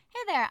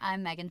there,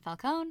 I'm Meghan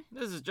Falcone.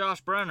 This is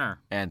Josh Brener.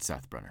 And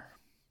Seth Brener.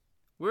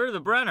 We're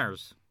the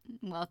Brenners.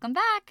 Welcome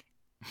back.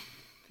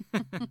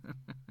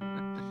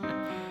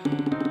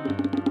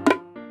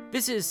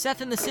 This is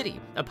Seth in the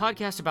City, a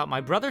podcast about my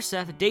brother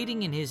Seth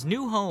dating in his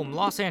new home,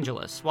 Los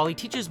Angeles, while he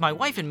teaches my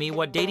wife and me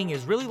what dating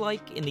is really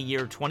like in the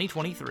year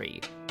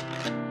 2023.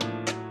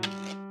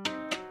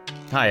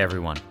 Hi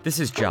everyone, this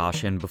is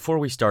Josh, and before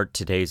we start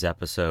today's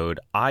episode,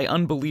 I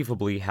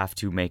unbelievably have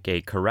to make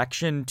a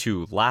correction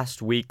to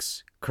last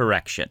week's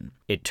correction.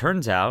 It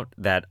turns out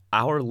that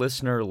our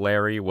listener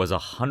Larry was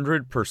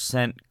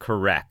 100%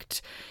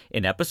 correct.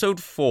 In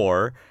episode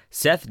 4,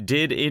 Seth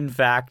did in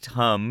fact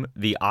hum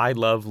the I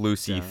Love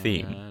Lucy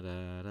theme.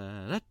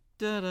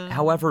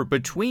 However,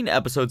 between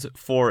episodes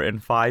 4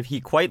 and 5, he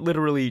quite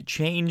literally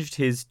changed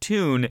his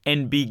tune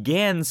and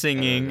began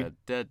singing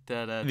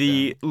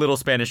the Little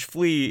Spanish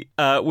Flea,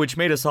 which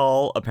made us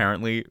all,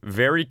 apparently,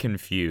 very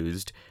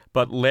confused.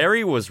 But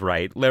Larry was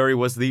right. Larry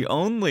was the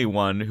only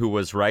one who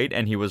was right,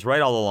 and he was right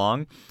all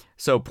along.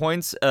 So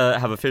points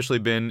have officially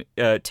been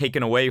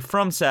taken away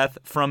from Seth,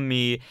 from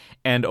me,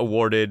 and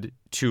awarded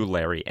to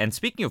Larry. And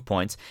speaking of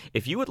points,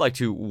 if you would like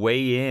to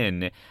weigh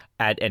in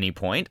at any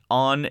point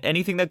on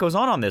anything that goes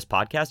on this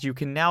podcast, you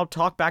can now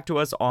talk back to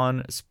us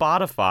on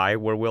Spotify,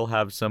 where we'll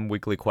have some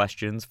weekly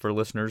questions for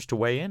listeners to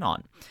weigh in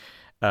on.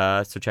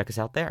 So check us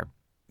out there.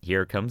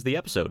 Here comes the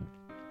episode.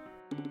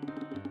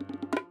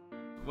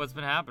 What's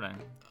been happening?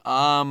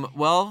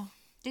 Well,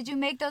 Did you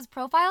make those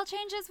profile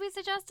changes we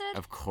suggested?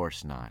 of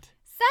course not.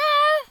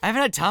 Seth! I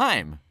haven't had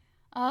time.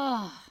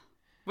 Oh.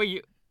 Wait,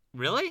 you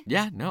really?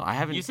 Yeah, no, I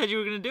haven't. You said you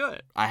were going to do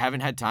it. I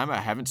haven't had time. I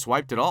haven't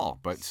swiped at all.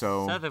 But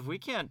so. Seth, if we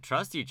can't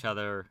trust each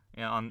other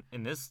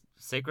in this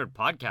sacred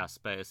podcast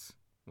space,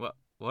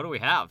 what do we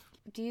have?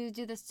 Do you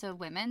do this to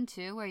women,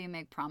 too, where you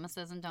make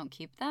promises and don't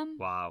keep them?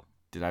 Wow.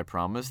 Did I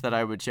promise that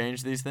I would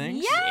change these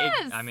things?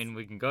 Yes!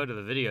 We can go to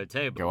the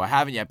videotape. Go. I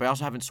haven't yet, but I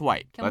also haven't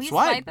swiped. Can Let's we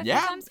swipe. swipe a Yeah.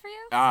 few times for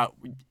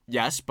you?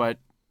 Yes, but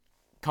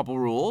couple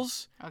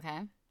rules. Okay.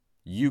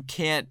 You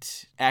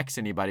can't X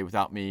anybody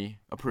without me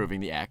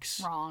approving the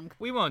X. Wrong.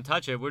 We won't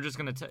touch it. We're just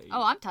going to...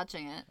 Oh, I'm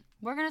touching it.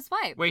 We're going to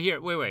swipe.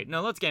 Wait.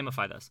 No, let's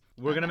gamify this.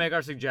 We're going to make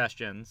our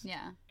suggestions.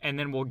 Yeah. And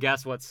then we'll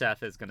guess what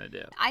Seth is going to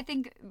do. I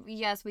think,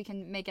 yes, we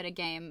can make it a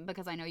game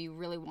because I know you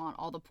really want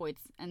all the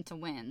points and to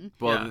win.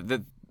 Well,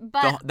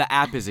 Yeah. the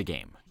app is a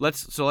game.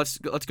 Let's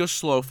go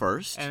slow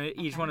first. And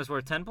each one is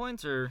worth 10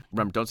 points, or...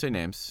 Remember, don't say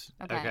names.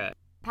 Okay.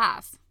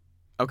 Pass.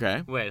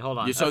 Okay. Wait, hold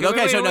on. So wait,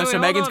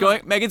 Megan's hold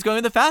on. Megan's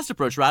going the fast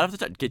approach right off the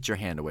top. Get your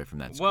hand away from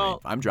that screen. Well,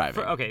 I'm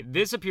driving. Okay,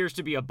 this appears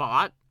to be a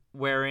bot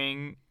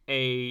wearing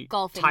a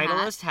Golfing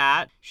Titleist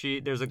hat.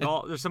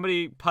 There's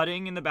somebody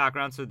putting in the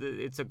background, so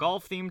it's a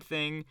golf themed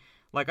thing.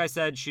 Like I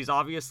said, she's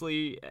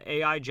obviously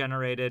AI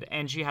generated,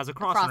 and she has a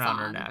cross around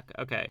her neck.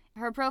 Okay.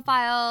 Her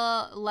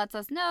profile lets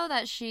us know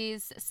that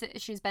she's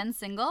been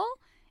single,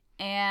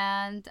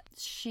 and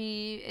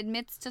she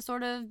admits to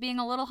sort of being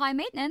a little high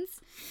maintenance.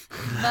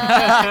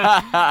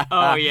 But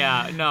Oh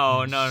yeah,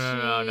 no.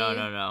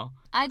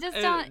 I just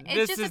don't. It's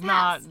This just is a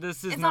not. pass.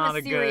 This is It's not a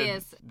a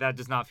serious. good. That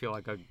does not feel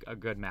like a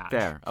good match.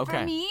 Fair. Okay.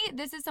 For me,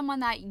 this is someone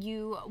that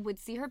you would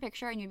see her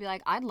picture and you'd be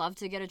like, I'd love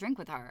to get a drink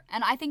with her.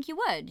 And I think you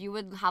would. You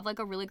would have like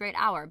a really great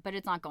hour, but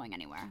it's not going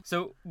anywhere.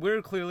 So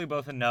we're clearly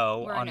both a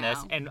no We're a on this,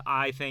 no. and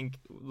I think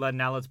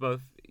let's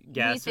both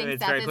guess. think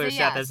It's Seth very is clear a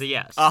Seth yes. is a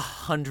yes.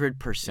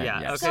 100% Yeah.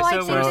 yes. Okay. So I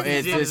So, think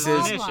this this is is the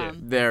an problem. issue.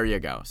 There you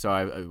go. So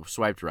I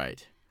swiped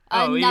right.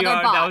 Another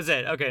bot. That was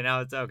it. Okay, now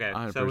it's okay.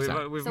 So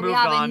 100%. we've So moved we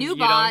have on. a new You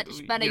bot,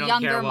 don't- but a you don't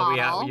younger care what we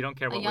have- model. You don't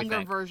care what a we younger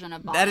think. version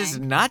of botting. That is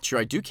not true.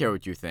 I do care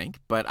what you think,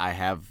 but I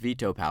have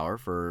veto power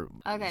for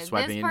Okay,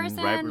 swiping this in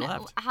person right or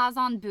left. has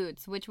on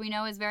boots, which we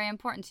know is very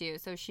important to you.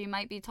 So she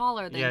might be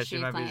taller than Yeah, she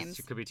she claims.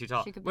 could be too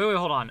tall. She could Wait,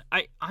 hold on.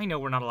 I know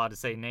we're not allowed to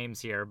say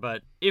names here,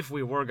 but if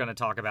we were going to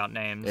talk about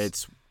names,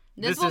 It's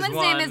This This is woman's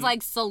name is one-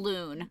 like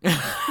Saloon.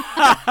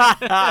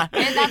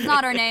 And that's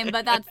not her name,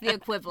 but that's the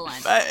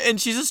equivalent. and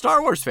she's a Star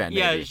Wars fan.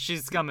 yeah, maybe.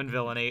 she's scum and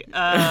villainy.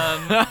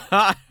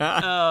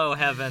 Oh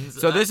heavens!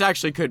 So this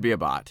actually could be a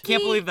bot.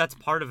 Can't believe that's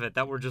part of it.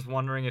 That we're just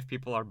wondering if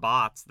people are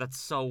bots. That's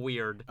so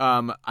weird.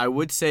 I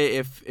would say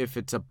if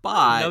it's a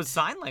bot, No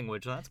sign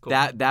language. That's cool.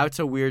 that's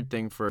a weird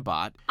thing for a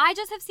bot. I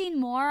just have seen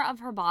more of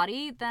her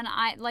body than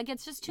I like.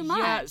 It's just too much.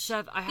 Yeah,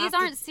 Seth. These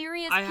aren't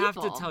serious I people.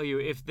 have to tell you,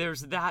 if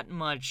there's that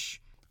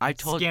much I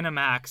told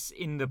Skinamax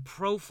in the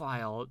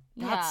profile,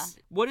 that's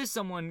what is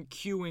someone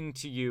queuing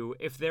to you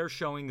if they're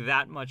showing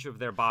that much of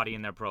their body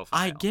in their profile?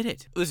 I get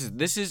it.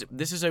 This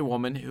is a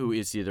woman who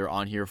is either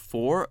on here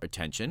for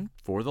attention,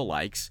 for the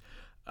likes,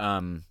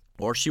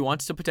 or she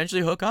wants to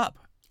potentially hook up.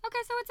 Okay,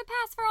 so it's a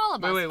pass for all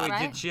of us, Wait.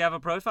 right? Did she have a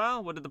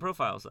profile? What did the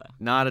profile say?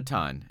 Not a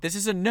ton. This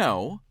is a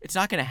no. It's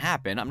not going to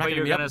happen. I'm not But going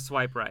you're to be gonna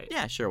swipe right.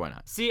 Yeah, sure, why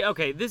not? See,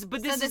 okay, this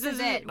this is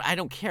it. I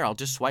don't care. I'll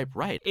just swipe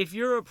right. If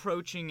you're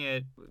approaching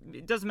it,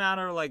 it doesn't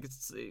matter. Like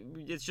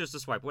it's just a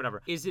swipe,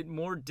 whatever. Is it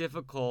more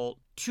difficult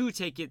to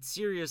take it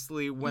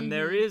seriously when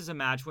there is a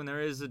match, when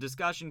there is a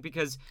discussion,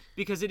 because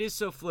it is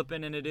so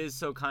flippant and it is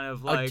so kind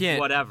of like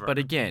whatever. But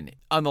again,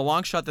 on the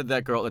long shot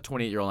that girl, the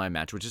 28-year-old I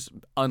match, which is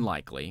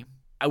unlikely,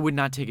 I would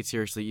not take it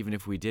seriously even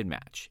if we did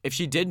match. If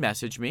she did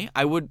message me,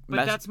 I would.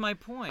 But that's my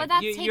point. But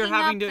that's you're taking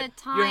having up to,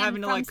 the time you're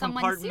having to from like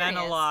someone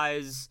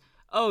compartmentalize.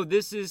 Oh,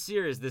 this is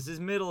serious. This is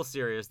middle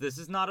serious. This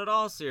is not at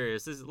all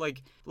serious. This is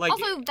like.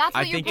 Also, that's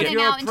what you're putting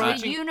out into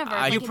the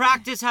universe. You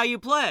practice how you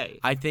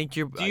play. I think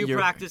you're. Do you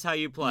practice how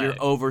you play? You're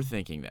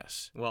overthinking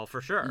this. Well,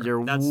 for sure.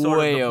 way That's sort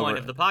of the over. point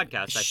of the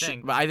podcast, I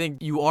think. But I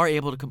think you are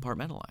able to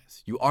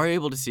compartmentalize. You are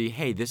able to see,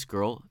 hey, this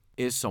girl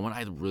is someone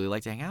I'd really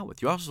like to hang out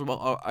with. You also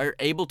are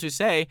able to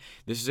say,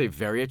 this is a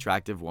very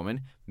attractive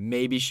woman.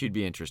 Maybe she'd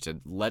be interested.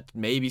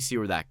 Maybe see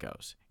where that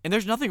goes. And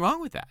there's nothing wrong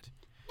with that.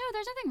 No,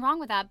 there's nothing wrong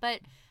with that,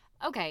 but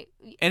okay.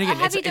 And again, a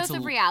heavy dose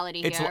of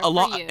reality it's here a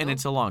long, for you. and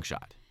it's a long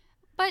shot.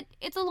 But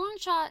it's a long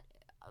shot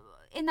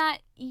in that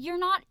you're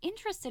not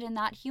interested in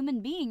that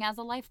human being as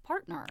a life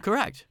partner.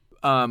 Correct.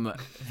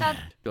 That-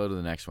 Go to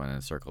the next one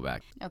and circle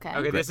back. Okay.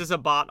 Okay, Great. this is a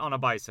bot on a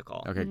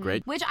bicycle. Okay,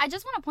 great. Which I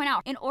just want to point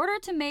out, in order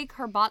to make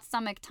her bot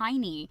stomach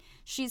tiny,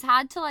 she's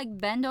had to like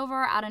bend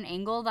over at an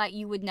angle that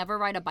you would never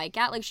ride a bike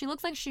at. Like she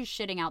looks like she's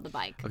shitting out the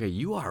bike. Okay,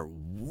 you are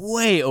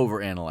way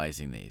over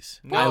analyzing these.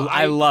 No,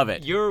 I love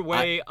it. You're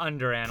way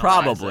under analyzing.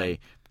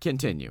 Probably.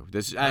 Continue.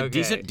 This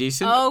Okay.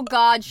 decent. Oh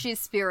God, she's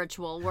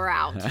spiritual. We're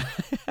out.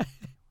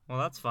 Well,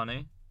 that's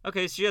funny.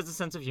 Okay, she has a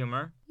sense of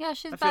humor. Yeah,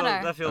 she's That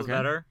better. feels Okay.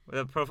 better.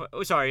 The profile.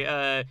 Oh, sorry.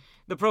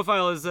 The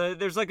profile is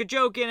there's like a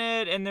joke in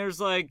it, and there's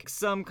like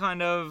some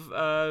kind of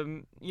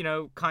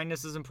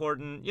kindness is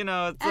important. It's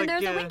And like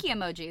there's a winky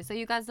emoji, so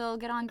you guys will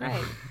get on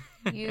great.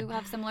 You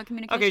have similar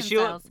communication Okay,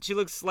 styles. she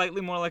looks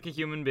slightly more like a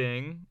human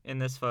being in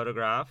this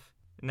photograph.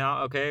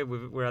 Now, okay,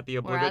 we're at the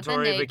We're at the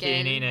obligatory naked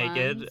bikini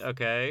naked. ones.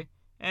 Okay,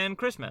 and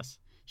Christmas.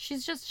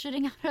 She's just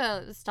shitting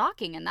out a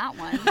stocking in that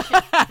one.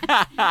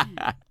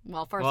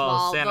 Well, first Well, of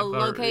all, Santa the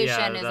Claus- location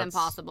yeah, is that's-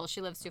 impossible.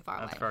 She lives too far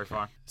That's away. very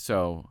far.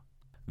 So,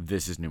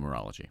 this is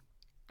numerology.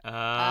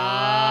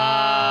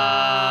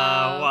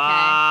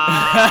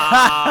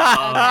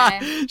 Wow.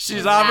 Okay.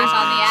 She's back obviously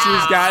on the app.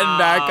 she's gotten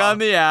back on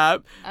the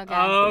app. Okay.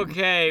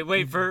 Okay,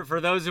 wait, for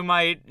those who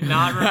might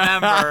not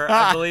remember,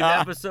 I believe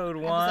episode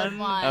one.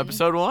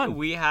 Episode 1.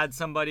 We had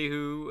somebody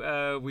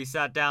who we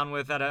sat down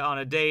with on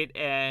a date,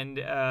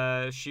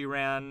 and she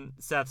ran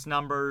Seth's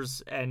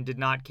numbers and did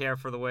not care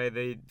for the way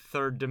the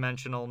third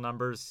dimensional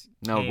numbers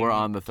We're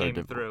on the came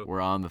third through.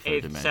 We're on the third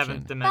Eighth, dimension.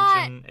 seventh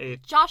dimension,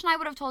 eighth. Josh and I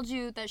would have told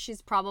you that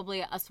she's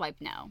probably a swipe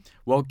no.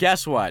 Well,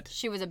 guess what?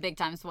 She was a big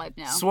time swipe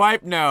no.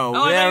 Swipe no.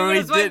 Oh, I thought you There were we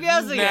gonna swipe did.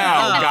 yes No.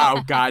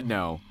 again. God,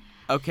 no.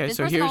 Okay, This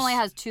so person here's only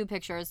has 2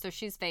 pictures, so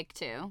she's fake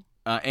too.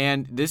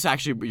 and this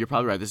actually, you're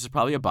probably right. This is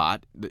probably a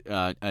bot,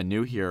 a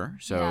new here.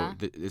 So Yeah.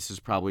 this has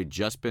probably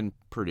just been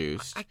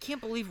produced. I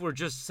can't believe we're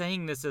just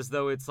saying this as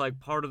though it's like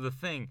part of the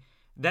thing.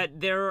 That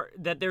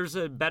there's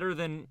a better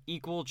than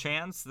equal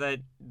chance that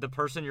the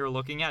person you're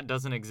looking at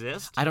doesn't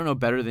exist. I don't know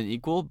better than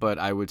equal, but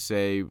I would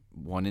say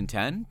 1 in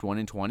 10, 1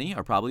 in 20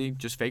 are probably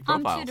just fake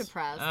profiles. I'm too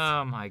depressed.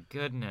 Oh my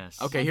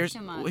goodness. Okay, That's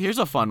too much. here's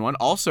a fun one.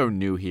 Also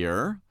new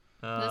here.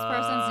 This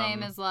person's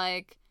name is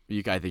like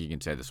I think you can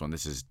say this one.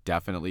 This is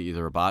definitely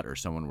either a bot or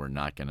someone we're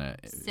not gonna.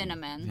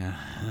 Cinnamon.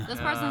 This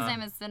person's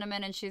name is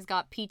Cinnamon, and she's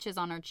got peaches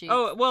on her cheeks.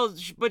 Oh, well,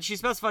 but she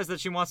specifies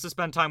that she wants to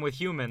spend time with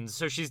humans,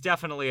 so she's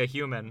definitely a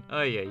human.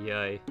 Ay, ay,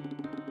 ay.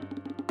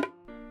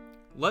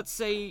 Let's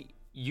say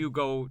you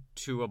go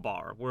to a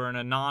bar. We're in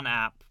a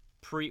non-app,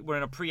 we're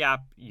in a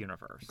pre-app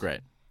universe.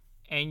 Great.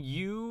 And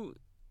you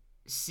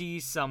see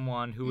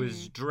someone who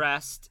is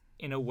dressed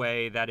in a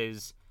way that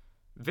is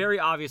very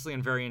obviously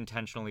and very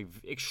intentionally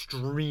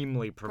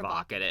extremely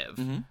provocative.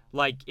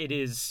 Like it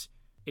is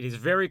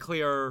very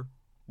clear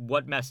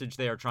what message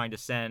they are trying to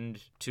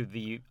send to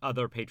the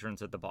other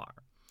patrons at the bar.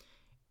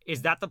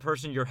 Is that the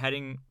person you're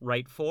heading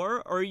right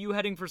for, or are you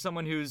heading for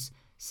someone who's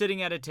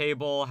sitting at a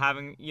table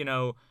having,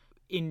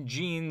 in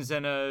jeans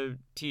and a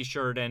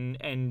t-shirt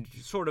and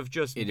sort of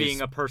just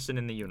being a person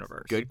in the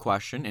universe? Good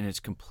question, and it's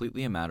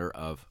completely a matter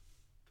of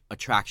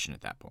attraction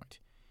at that point.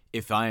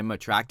 If I'm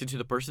attracted to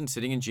the person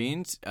sitting in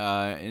jeans, in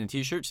a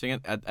t-shirt, sitting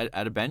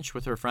at a bench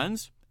with her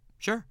friends,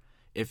 sure.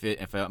 If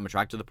I'm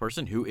attracted to the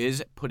person who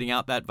is putting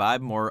out that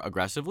vibe more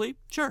aggressively,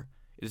 sure.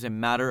 It is a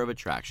matter of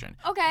attraction.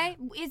 Okay,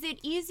 is it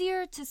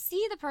easier to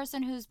see the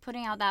person who's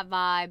putting out that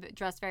vibe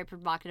dressed very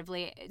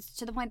provocatively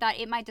to the point that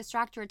it might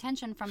distract your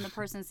attention from the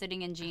person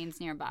sitting in jeans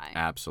nearby?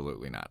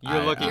 Absolutely not.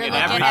 You're looking You're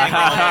at looking everything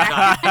all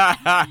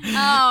the time.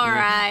 All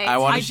right.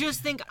 I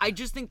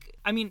just think,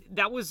 I mean,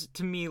 that was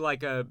to me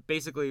like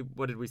basically,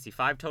 what did we see?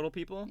 5 total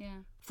people? Yeah.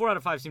 4 out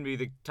of 5 seem to be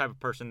the type of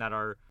person that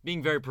are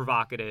being very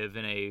provocative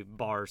in a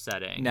bar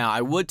setting. Now, I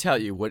would tell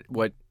you what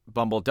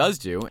Bumble does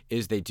do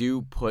is they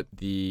do put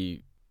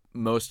the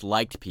most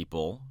liked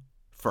people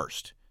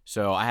first.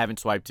 So I haven't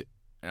swiped,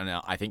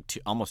 I think,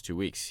 almost 2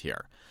 weeks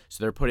here.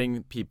 So they're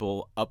putting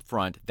people up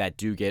front that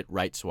do get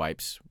right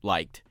swipes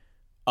liked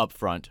up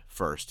front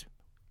first.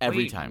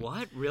 Every time.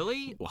 What?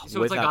 Really? Well,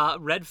 So it's like a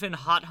Redfin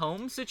hot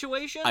home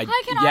situation? I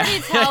can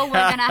already tell we're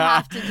going to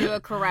have to do a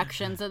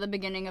corrections at the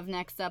beginning of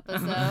next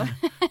episode.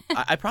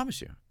 I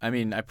promise you. I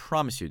mean, I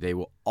promise you, they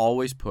will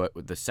always put,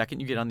 the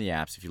second you get on the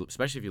apps,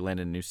 especially if you land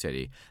in a new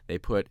city, they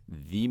put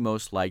the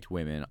most liked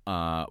women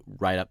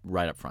right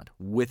up front,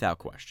 without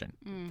question.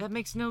 That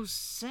makes no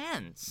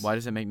sense. Why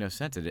does it make no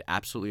sense? It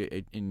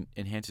absolutely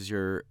enhances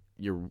your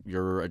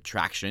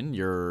attraction,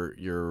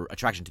 your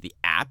attraction to the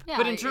app. Yeah,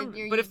 but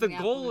if the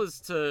goal is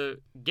to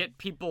get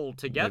people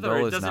together,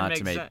 it doesn't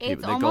make sense.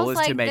 The goal is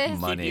to make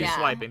money. Keep you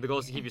swiping. The goal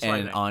is to keep you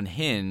swiping. And on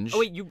Hinge.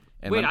 Oh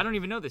wait, I don't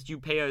even know this. You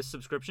pay a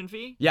subscription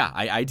fee? Yeah,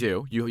 I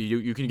do.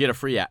 You can get a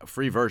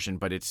free version,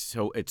 but it's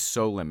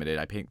so limited.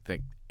 I pay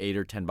like $8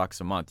 or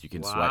 $10 a month. You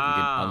can swipe.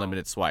 You get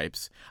unlimited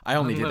swipes. I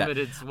only did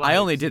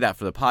that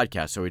for the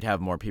podcast, so we'd have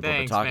more people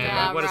to talk man.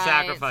 about. What a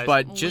sacrifice!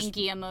 But just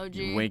winky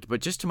emoji. Wink. But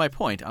just to my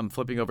point, I'm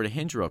flipping over to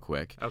Hinge real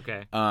quick.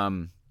 Okay.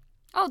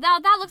 Oh,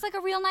 that looks like a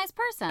real nice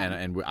person.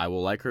 And I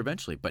will like her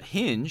eventually. But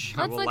Hinge,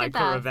 Let's I will look like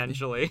at her that.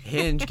 eventually.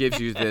 Hinge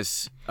gives you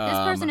this. This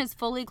person is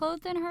fully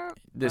clothed in her.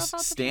 This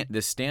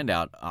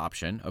standout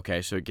option.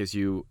 Okay, so it gives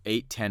you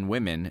 8-10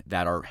 women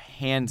that are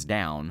hands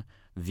down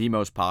the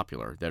most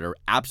popular, that are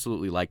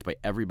absolutely liked by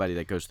everybody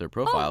that goes to their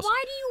profiles. But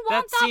why do you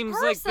want that seems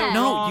person? like the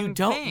No, wrong you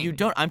don't. thing. You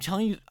don't. I'm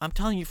telling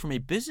you from a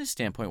business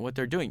standpoint what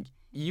they're doing.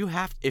 You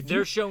have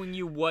They're showing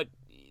you what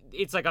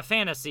it's like a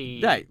fantasy.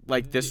 Right,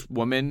 like this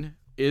woman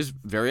is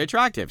very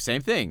attractive.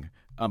 Same thing.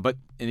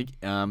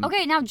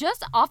 Okay, now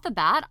just off the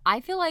bat, I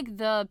feel like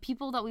the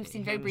people that we've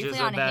seen very briefly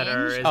on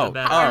Hinge are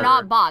are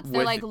not bots.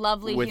 They're like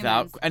lovely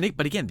humans.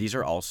 But again, these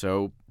are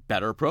also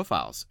better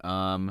profiles.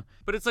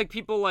 But it's like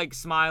people like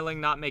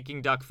smiling, not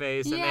making duck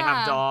face, and they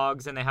have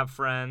dogs and they have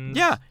friends.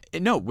 Yeah,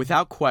 no,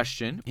 without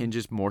question, Hinge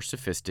is more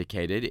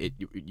sophisticated. It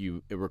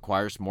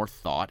requires more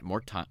thought,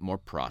 more time, more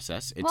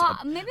process. It's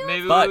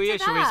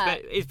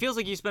it feels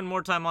like you spend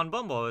more time on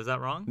Bumble. Is that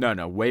wrong?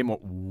 No, way more.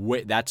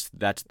 That's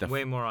the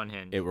way more on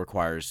Hinge. It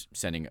requires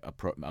sending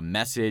a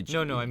message.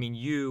 No, I mean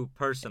you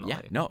personally.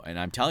 Yeah, no, and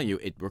I'm telling you,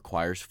 it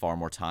requires far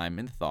more time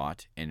and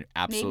thought, and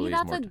absolutely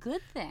maybe that's a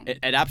good thing. It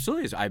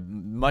absolutely is. I have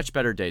much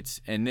better dates,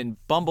 and then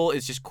Bumble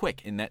is just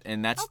quick, and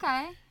that's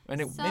okay.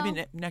 And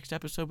maybe next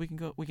episode we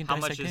can How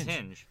much is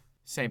Hinge?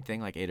 Same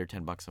thing, like $8 or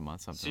 $10 a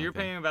month, something. So you're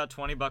paying about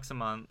 $20 a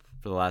month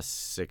for the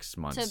last 6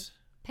 months to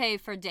pay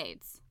for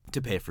dates.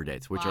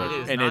 Which wow.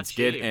 are it's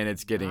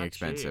getting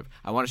expensive. Cheap.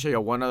 I want to show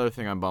you one other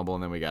thing on Bumble,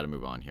 and then we got to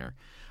move on here.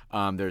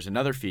 There's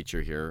another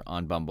feature here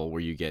on Bumble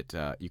where you get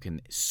you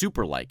can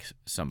super like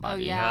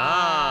somebody. Oh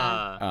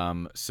yeah.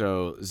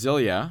 So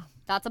Zilia.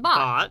 That's a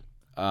bot.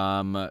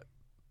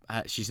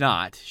 She's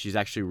not. She's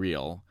actually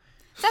real.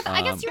 Seth,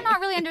 I guess you're not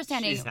really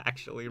understanding. She's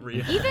actually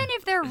real. Even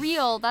if they're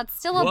real, that's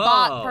still a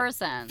bot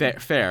person.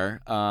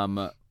 Fair.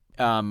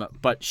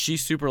 But she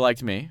super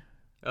liked me.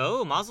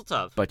 Oh, mazel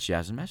tov. But she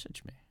hasn't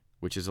messaged me,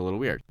 which is a little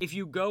weird. If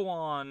you go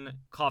on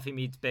Coffee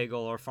Meets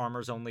Bagel or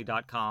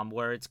FarmersOnly.com,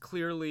 where it's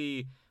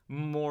clearly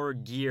more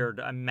geared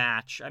a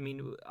match. I mean,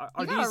 you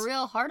got a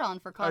real hard on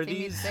for Coffee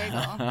Meets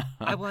Bagel.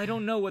 I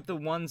don't know what the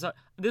ones are.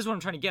 This is what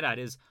I'm trying to get at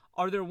is,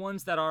 are there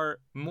ones that are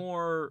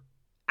more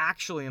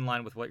actually in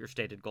line with what your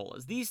stated goal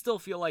is? These still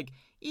feel like,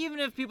 even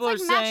if people are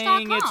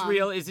saying it's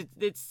real,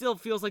 it still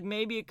feels like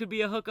maybe it could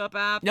be a hookup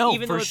app. No,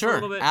 even for though it's sure. A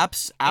little bit,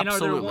 absolutely. And are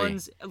there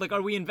ones, like,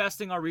 are we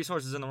investing our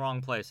resources in the wrong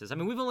places? I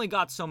mean, we've only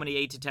got so many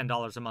 $8 to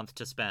 $10 a month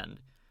to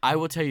spend. I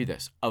will tell you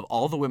this. Of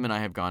all the women I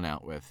have gone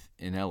out with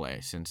in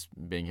LA since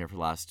being here for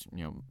the last,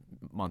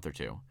 month or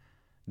two,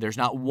 there's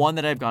not one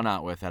that I've gone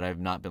out with that I've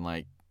not been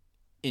like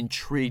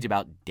intrigued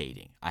about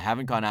dating. I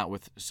haven't gone out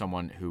with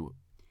someone who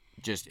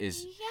just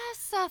is. Yes,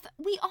 Seth.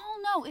 We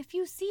all know if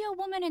you see a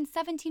woman in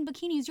 17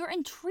 bikinis, you're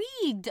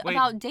intrigued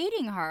about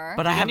dating her.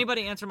 But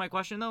anybody answer my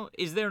question though?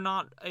 Is there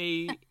not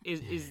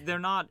is there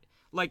not,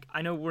 like,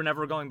 I know we're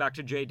never going back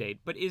to J-Date,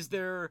 but is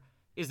there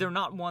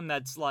not one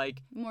that's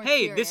like, more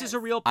hey, curious. This is a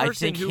real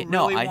person who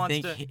really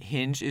wants to... I think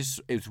Hinge is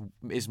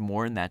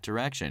more in that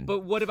direction.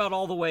 But what about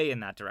all the way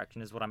in that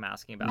direction is what I'm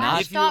asking about.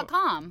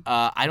 Match.com.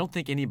 I don't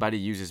think anybody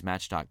uses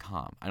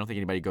Match.com. I don't think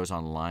anybody goes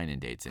online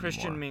and dates anymore.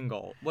 Christian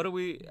Mingle. What do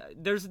we...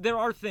 There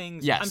are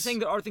things... Yes. I'm saying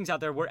there are things out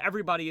there where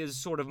everybody is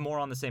sort of more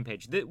on the same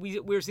page.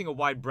 We're seeing a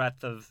wide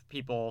breadth of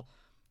people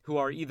who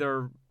are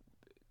either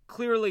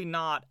clearly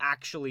not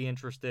actually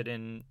interested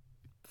in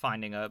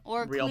finding a real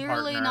partner. Or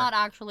clearly not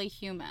actually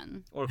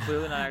human.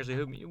 Whereas,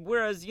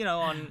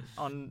 I'm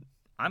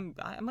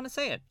going to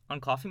say it. On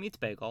Coffee Meets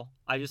Bagel,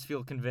 I just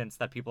feel convinced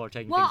that people are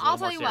taking things a little more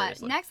seriously. I'll tell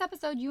you what. Next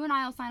episode, you and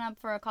I will sign up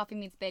for a Coffee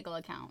Meets Bagel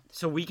account.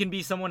 So we can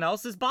be someone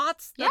else's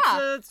bots? Yeah.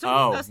 That's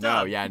totally messed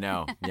up.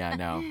 No.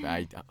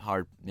 I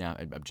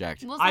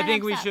object. We'll I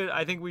think we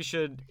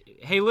should.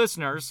 Hey,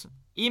 listeners,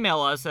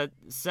 email us at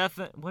Seth.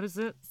 What is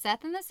it?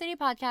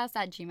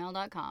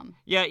 SethInTheCityPodcast@gmail.com.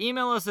 Yeah,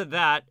 email us at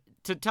that.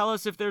 to tell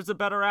us if there's a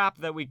better app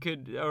that we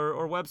could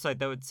or website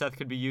that Seth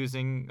could be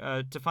using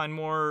to find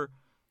more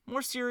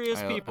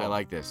serious people. I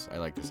like this.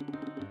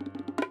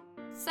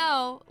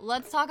 So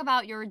let's talk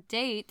about your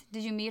date.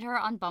 Did you meet her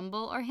on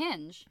Bumble or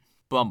Hinge?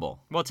 Bumble.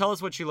 Well, tell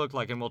us what she looked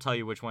like, and we'll tell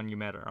you which one you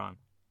met her on.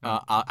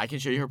 I can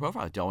show you her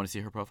profile. Do you want to see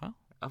her profile?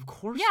 Of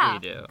course Yeah. we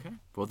do. Okay.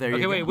 Well, there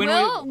you go. Wait.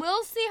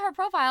 We'll see her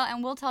profile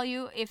and we'll tell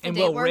you if the And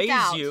date we'll worked raise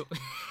out. you.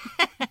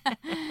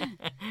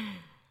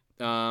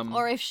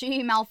 Or if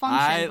she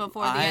malfunctioned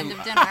before the end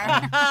of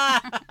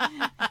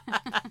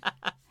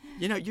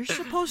dinner. You're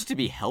supposed to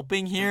be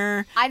helping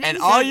here, I think and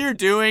so. all you're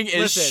doing is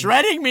Listen.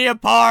 shredding me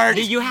apart.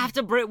 We have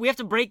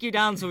to break you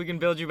down so we can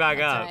build you back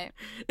That's up. right.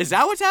 Is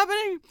that what's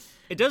happening?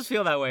 It does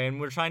feel that way, and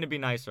we're trying to be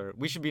nicer.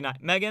 We should be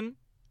Megan,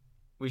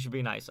 we should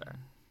be nicer.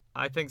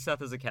 I think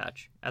Seth is a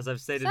catch. As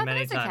I've stated Seth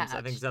many is a times, I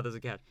catch. think Seth is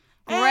a catch.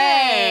 Great.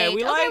 Hey,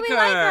 we Okay, like we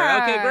her. like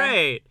her.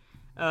 Okay,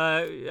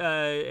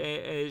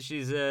 great.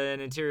 She's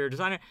an interior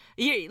designer.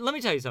 Here, let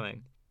me tell you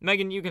something.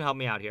 Megan, you can help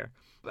me out here.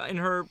 In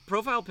her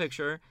profile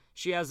picture,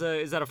 she has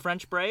is that a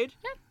French braid?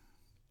 Yeah.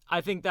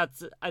 I think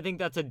that's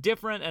a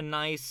different and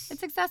nice.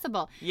 It's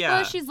accessible.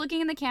 Yeah. So she's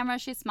looking in the camera.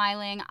 She's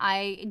smiling.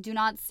 I do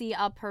not see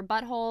up her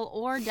butthole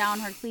or down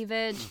her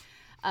cleavage.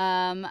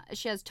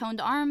 She has toned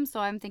arms, so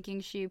I'm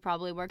thinking she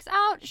probably works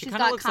out. She She's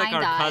kind of got looks kind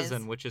like our eyes.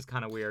 cousin, which is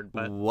kind of weird,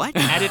 but What?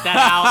 edit that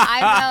out.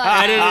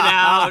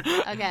 I will. Edit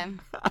it out. Okay.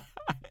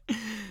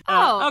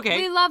 Oh, okay.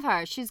 We love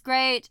her. She's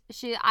great.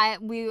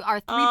 We are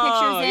 3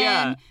 Oh, pictures in.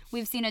 yeah.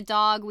 We've seen a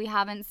dog. We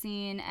haven't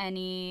seen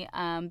any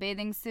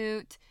bathing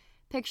suit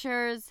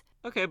pictures.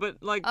 Okay,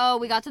 but like. Oh,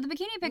 we got to the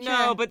bikini picture.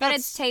 No, but that's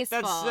it's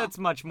tasteful. That's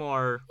much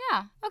more.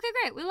 Yeah. Okay,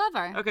 great. We love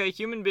her. Okay,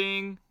 human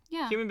being.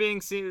 Yeah. Human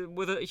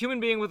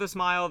being with a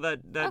smile that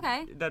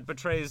Okay. that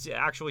betrays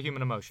actual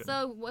human emotion.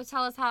 So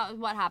tell us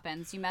what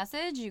happens. You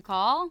message, you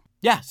call.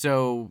 Yeah.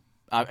 So,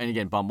 and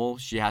again, Bumble,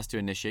 she has to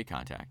initiate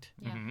contact.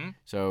 Yeah. Mm-hmm.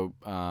 So,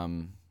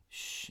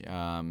 she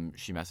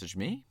messaged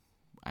me.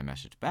 I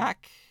messaged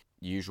back.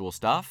 Usual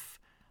stuff.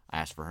 I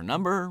asked for her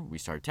number. We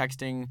started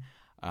texting.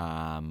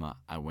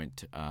 I went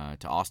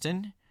to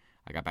Austin.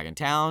 I got back in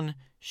town.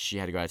 She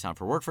had to go out of town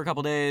for work for a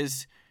couple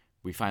days.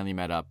 We finally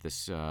met up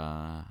this,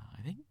 I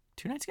think,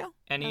 2 nights ago.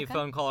 Any Okay.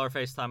 phone call or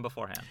FaceTime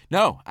beforehand?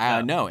 No.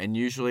 No. And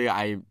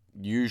I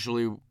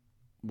usually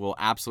will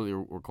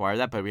absolutely require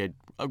that. But we had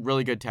a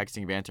really good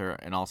texting banter,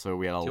 and also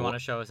we had a Do you want to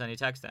show us any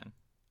texting?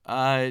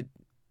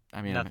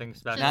 I mean, Nothing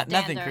special. Just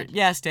nothing. standard.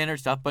 Yeah, standard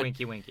stuff. But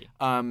Winky.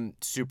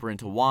 super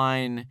into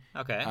wine.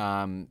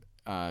 Okay.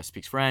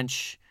 Speaks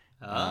French.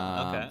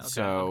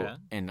 Okay.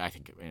 And I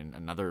think in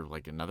another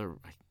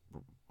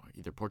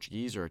either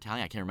Portuguese or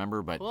Italian, I can't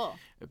remember, but Cool.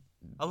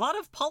 A lot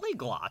of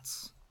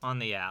polyglots on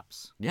the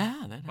apps.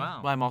 yeah,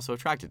 Wow. well, I'm also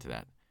attracted to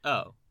that.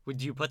 Oh,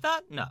 would you put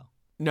that? No.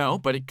 No,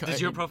 but it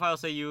Does your profile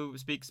say you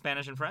speak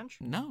Spanish and French?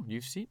 No,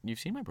 you've seen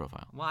my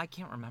profile. Well, I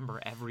can't remember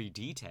every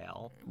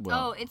detail.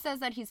 Well, It says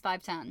that he's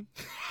 5'10".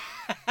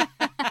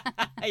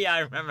 Yeah, I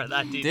remember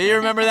that detail. do you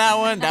remember that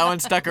one? That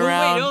one stuck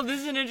around. Wait, this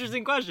is an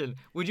interesting question.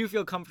 Would you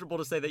feel comfortable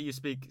to say that you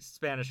speak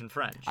Spanish and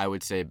French? I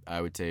would say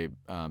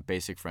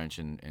basic French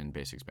and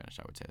basic Spanish.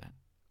 I would say that.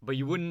 But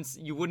you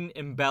wouldn't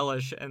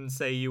embellish and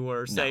say you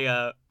were say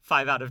a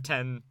 5 out of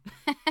 10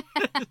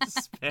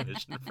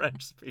 Spanish and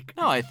French speaker.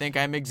 No, I think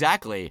I'm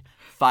exactly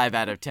 5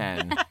 out of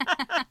 10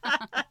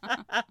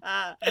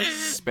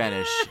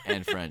 Spanish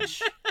and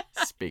French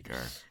speaker.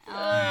 All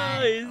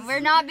right. We're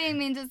not being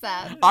mean to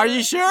Seth. Are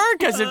you sure?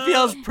 Because it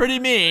feels pretty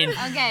mean.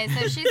 Okay,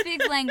 so she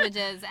speaks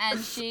languages and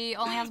she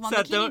only has one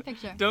Seth, bikini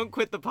picture. don't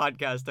quit the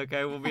podcast,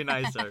 okay? We'll be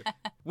nicer.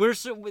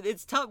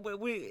 It's tough.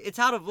 It's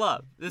out of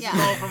love. This is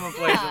all from a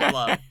place of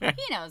love.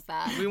 He knows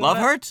that. We Love wanna-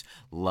 hurts.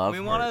 Love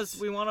hurts.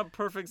 We want a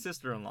perfect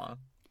sister-in-law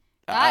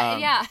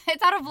Yeah,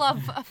 it's out of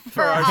love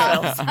for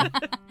ourselves.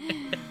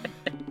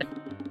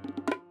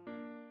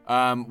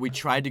 We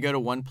tried to go to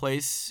one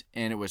place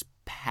and it was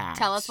packed.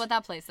 Tell us what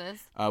that place is.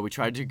 We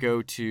tried to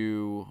go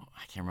to,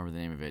 I can't remember the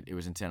name of it. It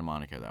was in Santa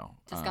Monica though.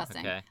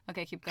 Disgusting.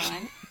 okay. Keep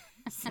going.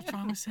 What's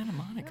wrong with Santa Santa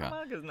Monica?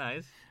 Monica's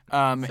nice.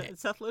 Um,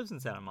 Seth lives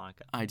in Santa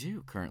Monica. I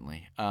do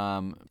currently.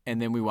 And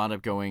then we wound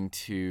up going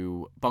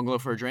to Bungalow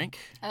for a drink.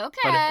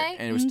 Okay.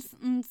 And it was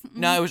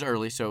no, it was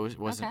early, so it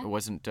wasn't Okay. it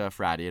wasn't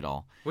fratty at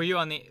all. Were you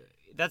on the?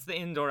 That's the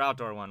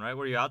indoor-outdoor one, right?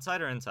 Were you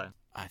outside or inside?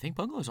 I think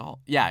Bungalow's all.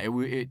 Yeah,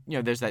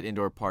 there's that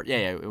indoor part.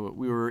 Yeah,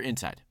 we were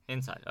inside.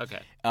 Inside. Okay.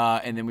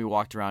 And then we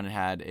walked around and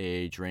had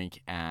a drink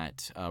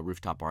at a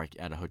rooftop bar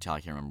at a hotel.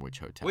 I can't remember which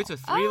hotel. Wait, so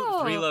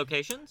Oh. three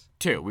locations?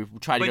 2. We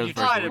tried to But go to you the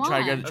first tried one. We tried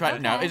to go to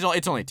one. no. Okay.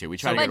 It's only 2. We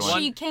tried to But go to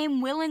one. she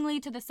came willingly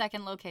to the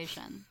second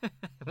location.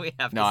 We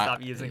have to No,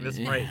 stop using this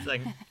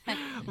phrasing.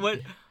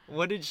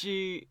 What did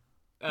she?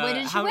 What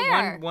did she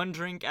wear? One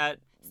drink at.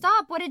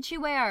 Stop. What did she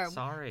wear?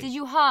 Sorry. Did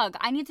you hug?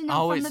 I need to know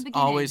Always from the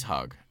beginning. always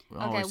hug.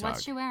 Okay, Always what's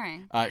hug. she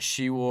wearing?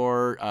 She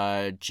wore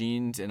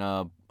jeans and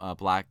a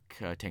black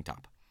tank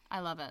top. I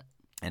love it.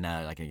 And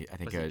I think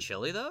Was it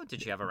chilly though?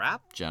 Did she have a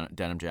wrap?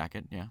 denim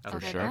jacket. Yeah, for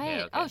Okay, sure. great.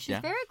 Okay. Oh, she's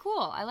Yeah. very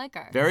cool. I like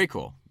her. Very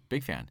cool.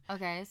 Big fan.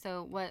 Okay,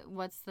 so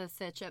what's the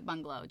sitch at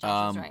Bungalow?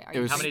 Josh is right. Are it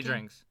you was- How many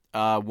drinking? drinks?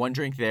 One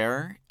drink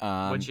there.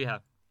 What'd she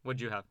have?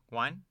 What'd you have?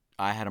 Wine?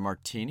 I had a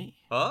martini.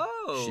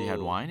 Oh. She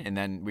had wine, and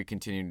then we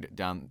continued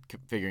down,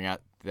 figuring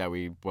out that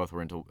we both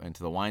were into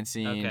the wine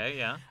scene. Okay,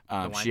 yeah.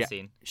 The wine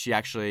scene. She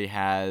actually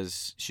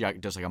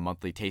does like a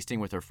monthly tasting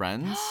with her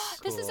friends.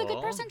 This is a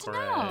good person to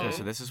know. Okay,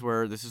 so this is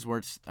where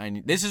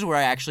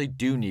I actually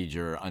do need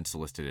your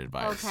unsolicited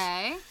advice.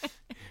 Okay.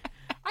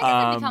 I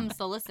guess it becomes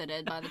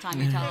solicited by the time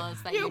you tell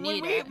us that you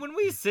need it. When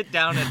we sit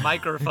down at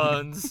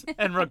microphones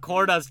and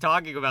record us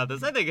talking about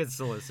this, I think it's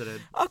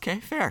solicited.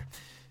 Okay, fair.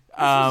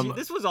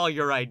 This was all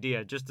your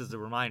idea, just as a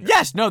reminder.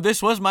 Yes, no,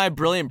 this was my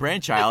brilliant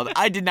brainchild.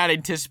 I did not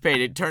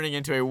anticipate it turning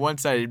into a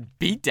one-sided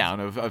beatdown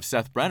of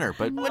Seth Brener,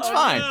 but it's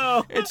fine.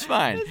 No. It's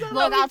fine.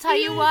 Look, I'll tell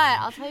you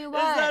what. Is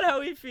that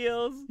how he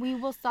feels? We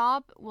will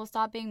stop. We'll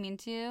stop being mean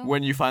to you.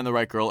 When you find the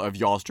right girl of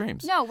y'all's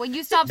dreams. No, when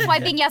you stop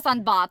swiping yes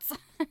on bots.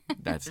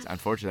 That's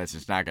unfortunate. That's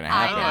just not going to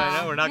I happen.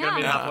 I know. We're not going to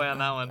be halfway on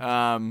that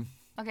one.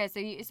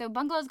 Okay, so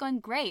Bungalow's going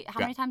great. How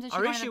many times has she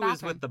Our gone to the issue bathroom?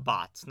 is with the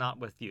bots, not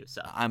with you,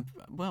 Seth. I'm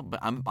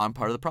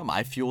part of the problem.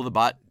 I fuel the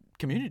bot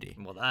community.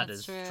 Well, That's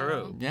is true.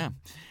 true. Yeah.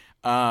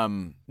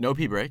 No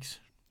pee breaks.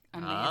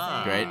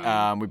 Amazing. Great.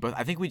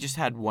 I think we just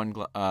had one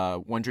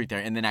drink there,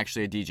 and then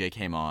actually a DJ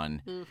came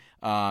on. Oof.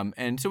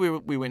 And so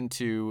we went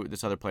into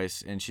this other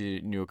place, and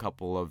she knew a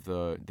couple of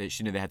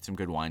she knew they had some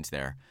good wines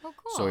there. Oh,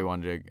 cool. So we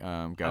wanted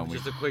to go.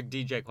 Just a quick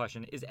DJ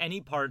question: is any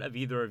part of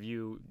either of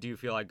you do you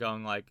feel like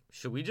going like,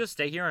 should we just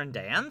stay here and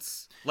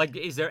dance? Like,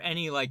 is there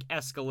any like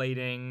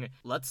escalating?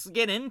 Let's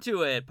get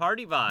into it,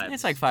 party vibes.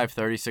 It's like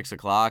 5:30, 6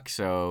 o'clock,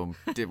 so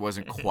it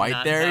wasn't quite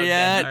Not there so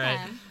yet.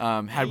 good.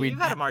 All right. You've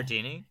had a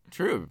martini.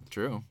 True.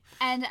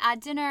 And at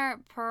dinner,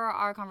 per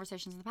our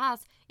conversations in the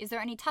past, is there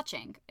any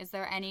touching? Is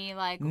there any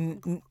like?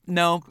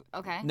 No.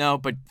 Okay. No,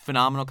 but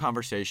phenomenal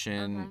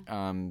conversation.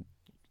 Okay.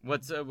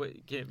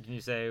 Can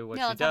you say what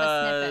Yeah, she let's have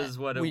a does?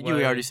 snippet. We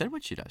already said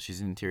what she does. She's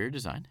in interior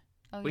design.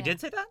 Oh, We yeah. did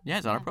say that? Yeah,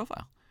 it's on her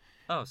profile.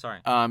 Oh, sorry.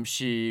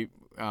 She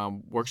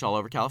works all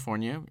over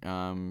California.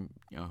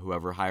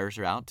 Whoever hires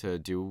her out to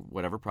do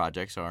whatever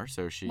projects are.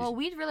 So she. Well,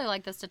 we'd really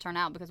like this to turn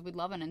out because we'd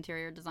love an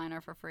interior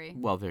designer for free.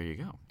 Well, there you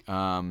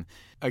go.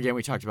 Again,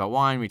 we talked about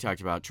wine. We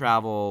talked about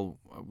travel.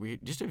 We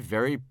just a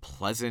very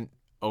pleasant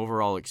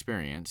overall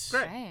experience.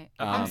 Great. Right.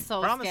 I'm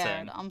so promising.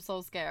 scared. I'm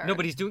so scared.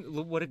 Nobody's doing.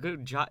 What a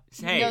good job.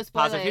 Hey, No positive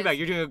spoilers. feedback.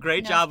 You're doing a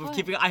great No job spoilers. of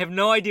keeping. I have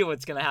no idea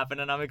what's gonna happen,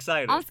 and I'm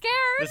excited. I'm scared.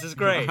 This is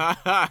great.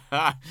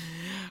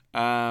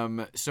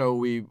 So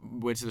we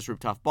went to this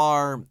rooftop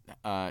bar,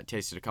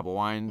 tasted a couple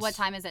wines. What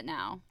time is it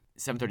now?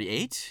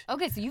 7:38.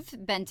 Okay, so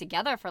you've been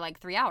together for like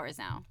 3 hours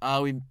now.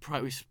 We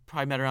probably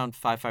met around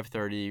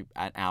 5:30,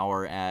 an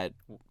hour at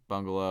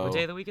Bungalow. What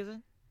day of the week is it?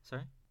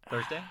 Sorry,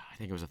 Thursday. I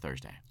think it was a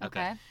Thursday.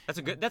 Okay. That's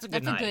a good That's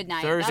night. a good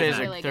night. Thursday's That's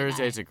a really good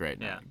Thursday's night. a great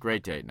night. Yeah.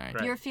 Great date night.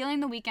 Great. You're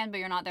feeling the weekend, but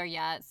you're not there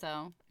yet,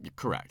 so.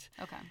 Correct.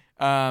 Okay.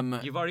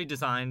 You've already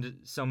designed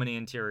so many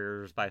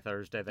interiors by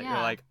Thursday that you're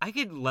Yeah. like, I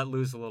could let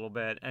loose a little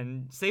bit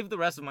and save the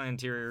rest of my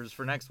interiors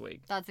for next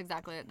week. That's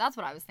exactly it. That's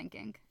what I was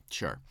thinking.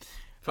 Sure.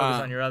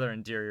 Focus on your other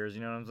interiors,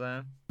 you know what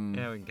I'm saying?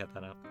 Yeah, we can cut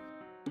that out.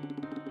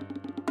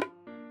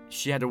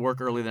 She had to work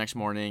early the next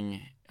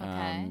morning.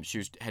 Okay. She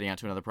was heading out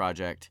to another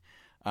project.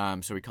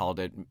 So we called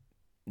it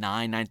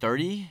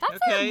 9:30. That's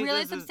Okay, a really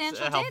this is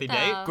substantial a healthy date,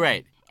 date. though.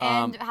 Great.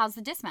 And how's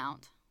the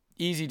dismount?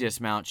 Easy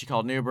dismount. She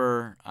called an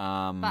Uber. But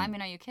I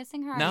mean, are you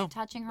kissing her? Are no. you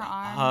touching her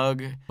arm?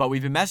 Hug. But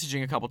we've been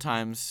messaging a couple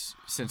times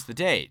since the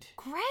date.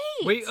 Great.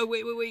 Wait.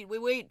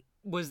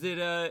 Was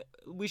it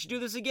we should do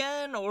this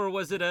again, or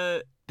was it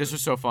a? This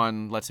was so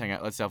fun. Let's hang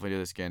out. Let's definitely do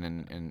this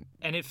again.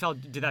 And it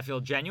felt. Did that feel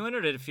genuine,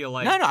 or did it feel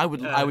like? No. I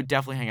would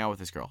definitely hang out with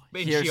this girl.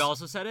 And she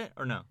also said it,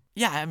 or no?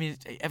 Yeah. I mean,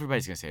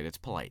 everybody's gonna say it. It's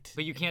polite.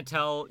 But you can't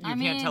tell. You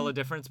can't tell a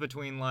difference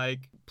between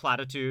like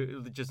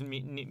platitude, just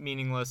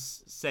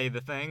meaningless, say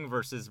the thing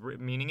versus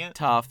meaning it.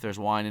 Tough. There's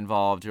wine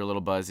involved. You're a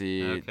little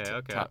buzzy.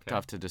 Okay.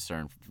 Tough to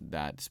discern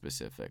that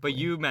specifically. But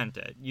you meant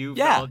it. You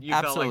Yeah, felt like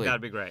absolutely.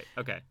 that'd be great.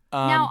 Okay.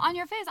 Now, on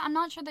your face, I'm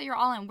not sure that you're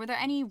all in. Were there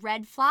any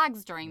red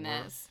flags during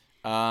this?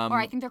 Or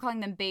I think they're calling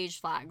them beige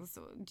flags.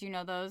 Do you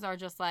know those are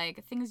just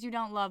like things you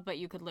don't love but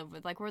you could live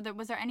with? Like,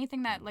 was there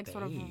anything that like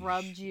sort of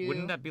rubbed you?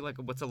 Wouldn't that be like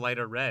what's a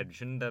lighter red?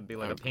 Shouldn't that be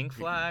like a pink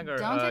flag? Or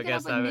Don't take I it up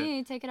guess with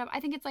me. Take it up. I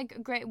think it's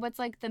like great. What's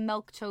like the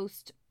milk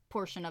toast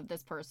portion of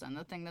this person?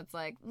 The thing that's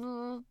like,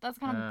 that's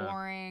kind of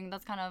boring.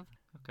 That's kind of.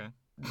 Okay.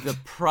 The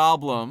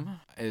problem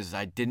is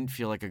I didn't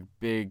feel like a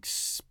big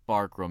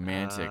spark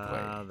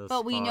romantically.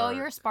 But we know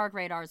your spark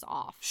radar's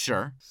off.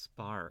 Sure.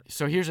 Spark.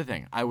 So here's the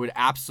thing. I would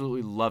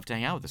absolutely love to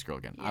hang out with this girl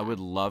again. Yeah. I would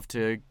love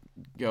to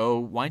go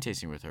wine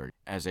tasting with her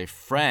as a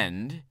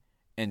friend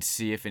and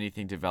see if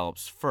anything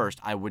develops first.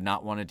 I would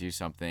not want to do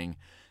something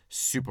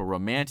super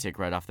romantic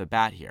right off the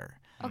bat here.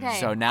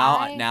 Okay. So now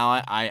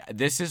I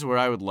this is where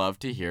I would love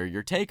to hear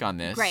your take on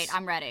this. Great,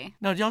 I'm ready.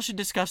 No, y'all should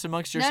discuss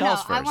amongst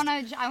yourselves No, first.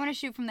 I want to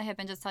shoot from the hip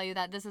and just tell you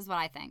that this is what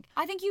I think.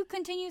 I think you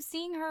continue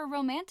seeing her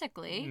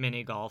romantically.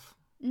 Mini golf.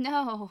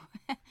 No.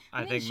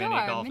 I think sure,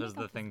 mini golf mini is the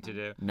golf thing is to fun.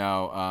 do.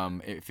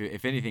 No,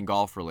 if anything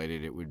golf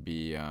related, it would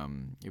be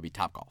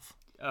Top Golf.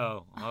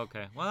 Oh,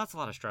 okay. Well, that's a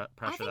lot of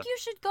pressure. I think you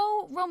should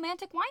go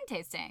romantic wine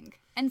tasting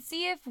and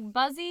see if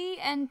Buzzy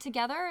and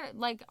together,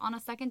 like, on a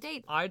second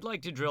date. I'd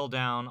like to drill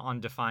down on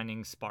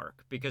defining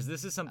spark, because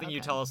this is something you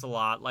tell us a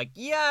lot. Like,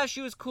 yeah,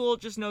 she was cool,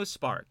 just no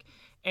spark.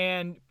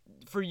 And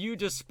for you,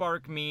 does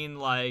spark mean,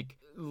 like,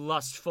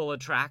 lustful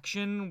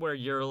attraction, where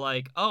you're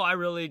like, oh,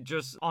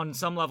 on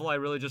some level, I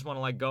really just want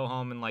to, like, go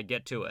home and, like,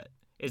 get to it?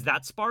 Is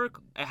that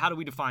spark? How do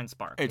we define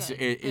spark?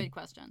 Good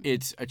question.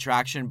 It's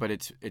attraction, but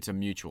it's a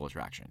mutual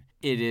attraction.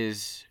 It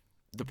is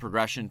the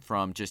progression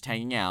from just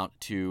hanging out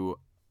to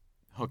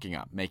hooking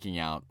up, making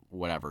out,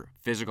 whatever,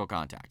 physical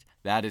contact.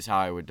 That is how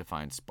I would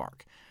define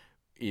spark.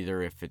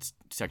 Either if it's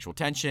sexual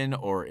tension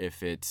or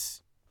if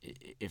it's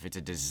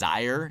a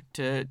desire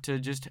to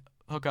just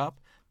hook up,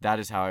 that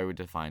is how I would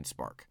define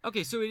spark.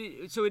 Okay, so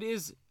it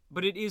is.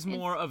 But it is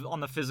more of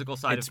on the physical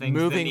side of things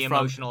than the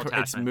emotional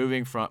attachment.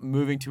 It's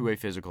moving to a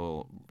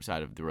physical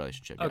side of the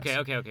relationship. Yes.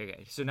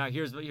 Okay. So now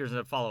here's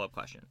a follow-up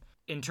question.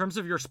 In terms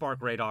of your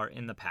spark radar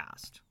in the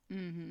past,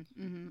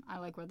 I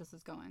like where this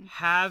is going.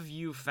 Have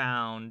you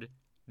found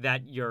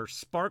that your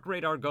spark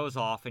radar goes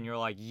off and you're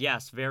like,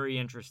 yes, very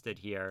interested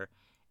here,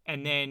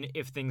 and then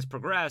if things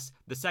progress,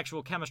 the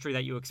sexual chemistry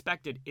that you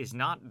expected is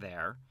not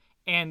there,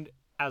 and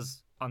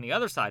as on the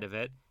other side of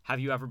it, have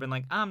you ever been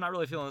like, I'm not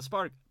really feeling the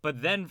spark,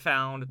 but then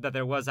found that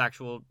there was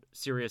actual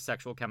serious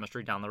sexual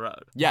chemistry down the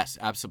road? Yes,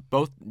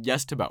 absolutely.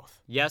 Yes to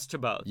both. Yes to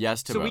both.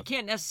 Yes to both. So we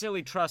can't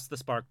necessarily trust the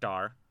spark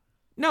dar.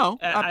 No,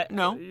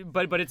 no.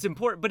 But it's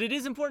important. But it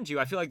is important to you.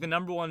 I feel like the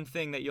number one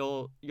thing that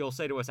you'll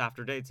say to us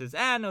after dates is,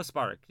 no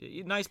spark.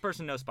 Nice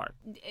person, no spark.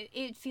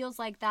 It feels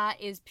like that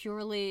is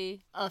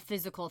purely a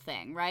physical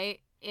thing,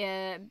 right?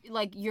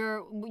 Like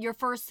your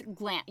first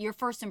glance, your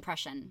first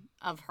impression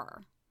of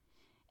her.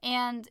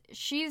 And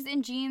she's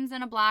in jeans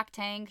and a black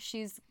tank.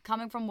 She's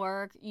coming from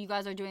work. You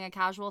guys are doing a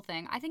casual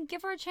thing. I think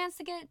give her a chance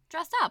to get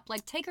dressed up.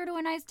 Like, take her to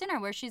a nice dinner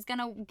where she's going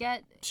to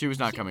get... She was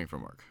not coming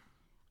from work.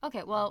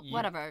 Okay, well,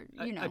 whatever.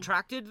 You know.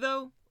 Attracted,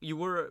 though? You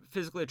were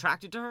physically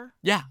attracted to her?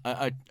 Yeah.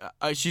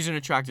 She's an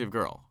attractive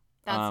girl.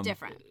 That's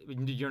different.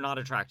 You're not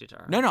attracted to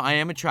her? No, I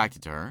am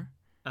attracted to her.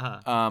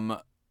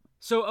 Uh-huh.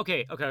 So,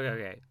 okay.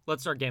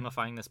 Let's start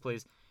gamifying this,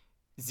 please.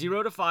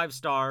 0 to 5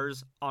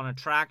 stars on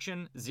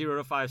attraction, 0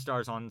 to 5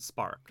 stars on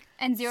spark.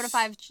 And 0 to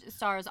 5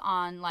 stars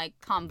on, like,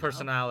 combo.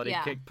 Personality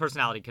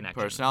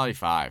connection. Personality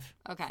 5.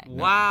 Okay.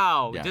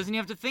 Wow. Yeah. Doesn't he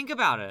have to think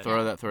about it?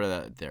 Throw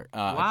that there.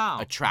 Wow.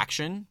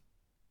 Attraction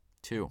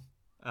 2.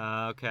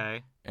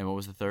 Okay. And what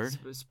was the third?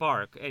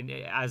 Spark, and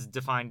as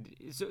defined.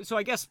 So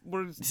I guess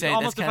we're Saying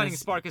almost defining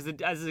spark as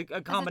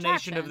a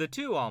combination of the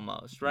two,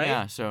 almost, right?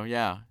 Yeah.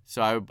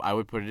 So I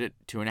would put it at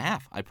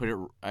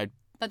 2.5.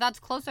 But that's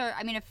closer.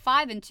 I mean, if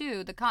 5 and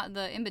 2,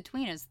 the in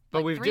between is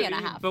like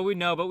 3.5.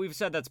 But we've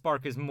said that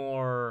spark is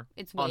more.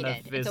 It's weighted. On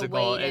the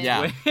physical. It's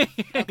weighted.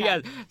 Okay.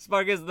 Yeah,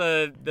 spark is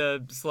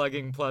the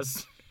slugging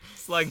plus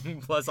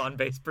on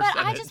base percentage.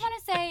 But I just want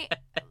to say,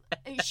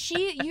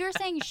 you're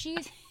saying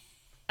she's.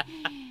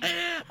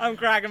 I'm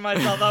cracking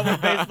myself up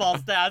with baseball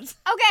stats.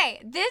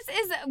 Okay, this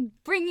is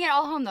bringing it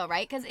all home, though,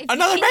 right? Because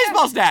another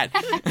baseball stat.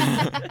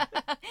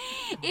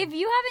 If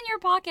you have in your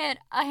pocket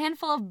a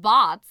handful of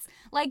bots,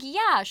 like,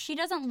 yeah, she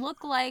doesn't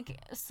look like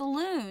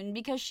Saloon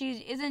because she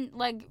isn't,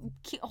 like,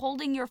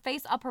 holding your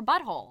face up her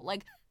butthole.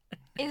 Like,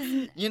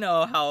 you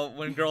know how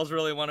when girls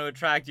really want to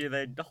attract you,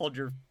 they hold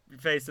your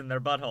face in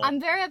their butthole. I'm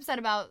very upset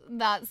about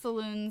that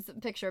Saloon's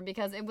picture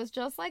because it was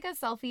just like a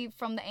selfie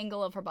from the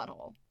angle of her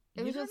butthole.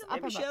 It was just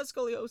maybe she has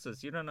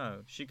scoliosis. You don't know.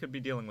 She could be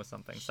dealing with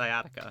something.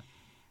 Sciatica.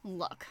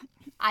 Look,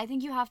 I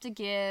think you have to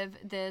give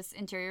this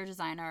interior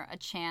designer a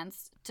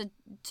chance to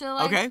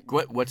like. Okay,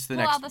 what's the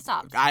pull next? Out the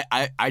stops.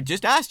 I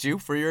just asked you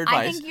for your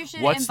advice. I think you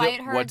should invite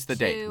her. What's the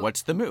date?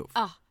 What's the move?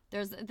 Oh,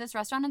 there's this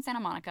restaurant in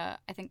Santa Monica,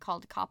 I think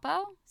called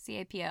Capo,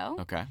 C-A-P-O.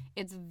 Okay.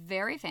 It's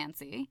very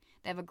fancy.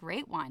 They have a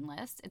great wine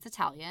list. It's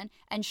Italian,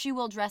 and she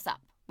will dress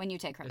up when you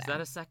take her there. Is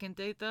that a second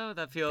date though?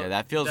 That feels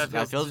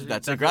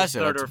that's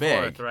aggressive. Third that's or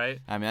big, fourth, right?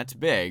 I mean, that's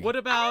big. What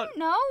about? I don't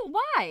know.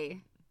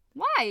 Why?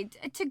 Why?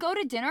 To go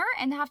to dinner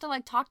and have to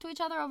like talk to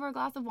each other over a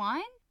glass of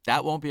wine?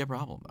 That won't be a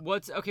problem.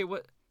 What's okay?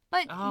 What?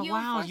 But oh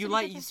wow, you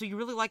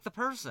really like the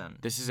person.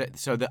 This is it.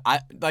 So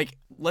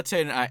let's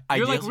say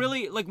you're like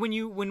really like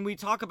when we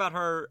talk about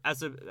her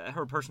as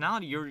her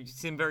personality, you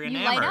seem very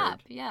enamored. You light up,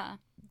 yeah.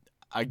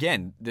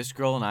 Again, this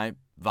girl and I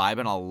vibe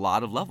on a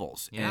lot of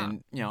levels,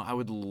 and I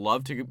would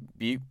love to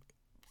be.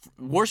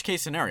 Worst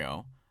case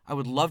scenario, I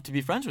would love to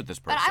be friends with this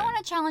person. But I want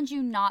to challenge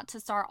you not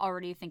to start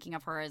already thinking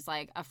of her as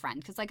like a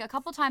friend, because like a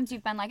couple times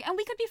you've been like, and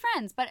we could be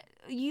friends, but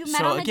you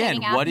met on the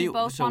dating app. You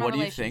both want a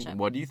relationship.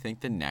 What do you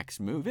think the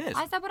next move is?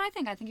 I said what I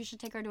think. I think you should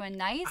take her to a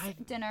nice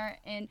dinner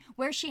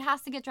where she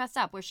has to get dressed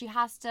up, where she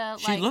has to like.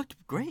 She looked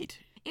great.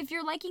 If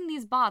you're liking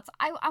these bots,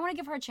 I want to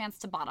give her a chance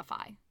to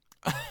botify.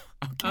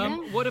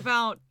 Okay. What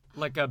about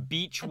like a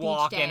beach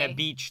walk and a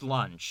beach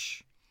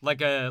lunch?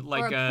 Like a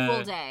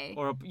pool day.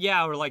 Or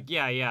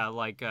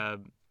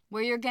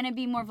where you're gonna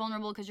be more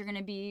vulnerable because you're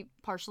gonna be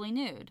partially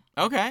nude.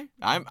 Okay,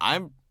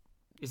 I'm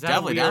Is that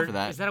Definitely a weird, down for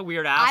that. Is that a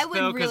weird ask, I would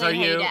though? really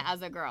hate it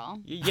as a girl.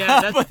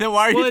 Yeah, that's, but then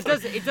why are you?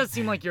 it does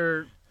seem like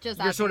you're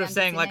sort of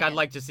saying like I'd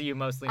like to see you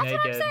mostly naked.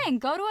 naked. That's what I'm saying.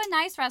 Go to a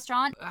nice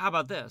restaurant. How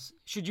about this?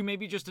 Should you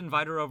maybe just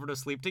invite her over to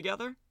sleep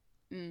together?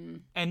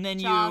 And then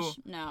Josh,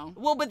 no.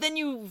 Well, but then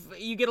you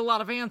get a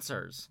lot of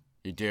answers.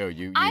 You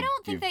do. I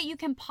don't think that you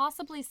can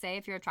possibly say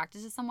if you're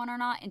attracted to someone or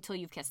not until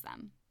you've kissed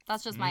them.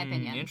 That's just my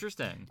opinion.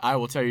 Interesting. I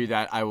will tell you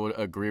that I will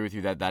agree with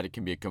you that it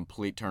can be a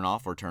complete turn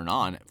off or turn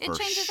on. It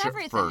changes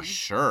everything. For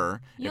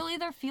sure. You'll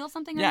either feel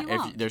something or yeah, you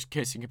won't. if there's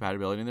kissing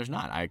compatibility and there's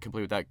not. I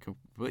complete with that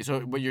completely. So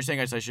what you're saying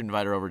is I should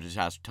invite her over to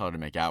just tell her to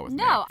make out with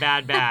me. No.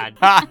 Bad.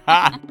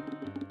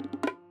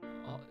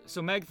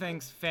 So Meg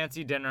thinks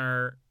fancy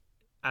dinner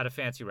at a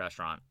fancy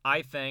restaurant.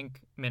 I think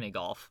mini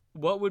golf.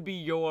 What would be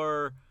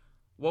your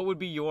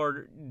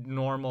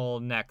normal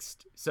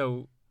next?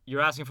 So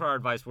you're asking for our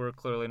advice. We're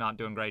clearly not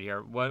doing great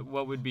here. What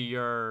would be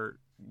your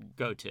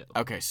go-to?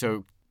 Okay,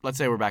 so let's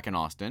say we're back in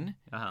Austin.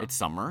 It's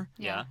summer.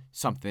 Yeah.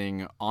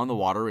 Something on the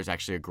water is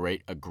actually a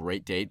great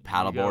date.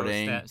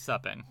 Paddleboarding.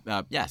 Supping.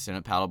 Yes,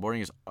 and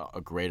paddleboarding is a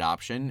great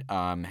option.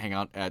 Hang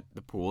out at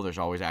the pool. There's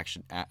always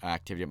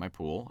activity at my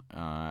pool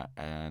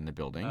and the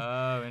building.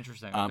 Oh,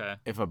 interesting. Okay.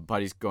 If a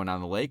buddy's going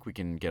down the lake, we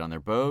can get on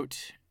their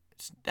boat.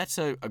 That's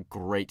a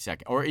great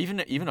second, or even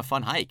a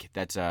fun hike.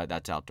 That's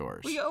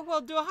outdoors.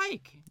 Well, do a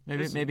hike.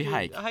 Maybe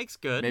hike. A hike's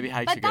good. Maybe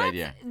hike's a good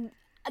idea.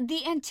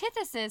 The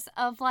antithesis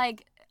of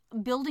like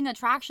building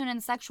attraction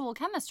and sexual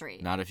chemistry.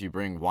 Not if you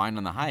bring wine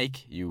on the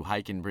hike. You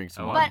hike and bring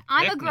some wine. But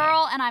I'm a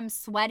girl and I'm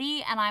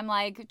sweaty and I'm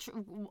like,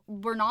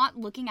 we're not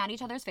looking at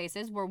each other's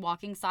faces. We're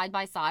walking side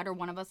by side or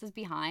one of us is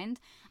behind.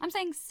 I'm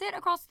saying sit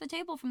across the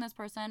table from this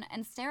person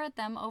and stare at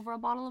them over a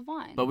bottle of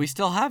wine. But we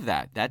still have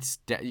that.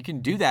 You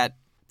can do that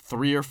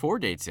 3 or 4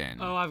 dates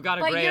in. Oh, I've got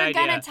a but great you're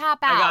idea. Gonna tap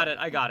out.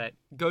 I got it.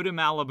 Go to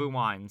Malibu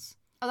Wines.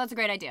 Oh, that's a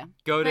great idea.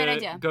 Go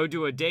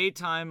do a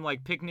daytime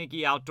like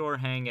picnicky outdoor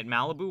hang at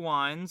Malibu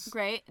Wines.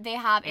 Great. They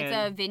have it's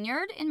a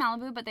vineyard in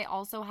Malibu, but they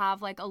also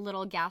have like a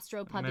little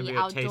gastropubby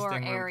outdoor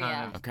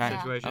area. Kind of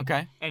situation.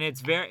 Okay. And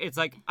it's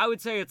like I would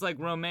say it's like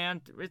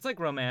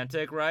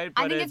romantic, right?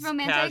 But I think it's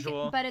romantic,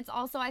 casual. but it's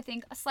also I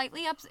think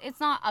slightly it's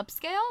not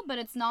upscale, but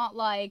it's not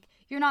like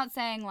you're not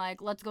saying like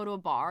let's go to a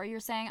bar. You're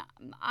saying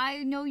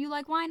I know you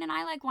like wine and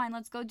I like wine.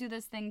 Let's go do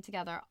this thing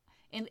together.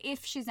 And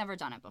if she's never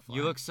done it before.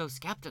 You look so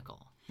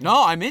skeptical.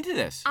 No, I'm into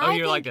this.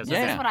 You're like this.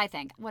 This is what I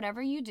think.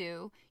 Whatever you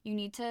do, you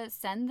need to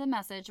send the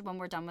message when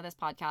we're done with this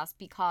podcast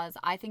because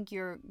I think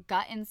your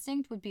gut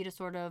instinct would be to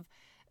sort of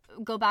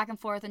go back and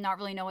forth and not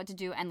really know what to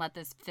do and let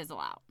this fizzle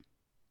out.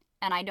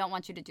 And I don't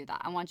want you to do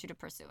that. I want you to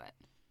pursue it.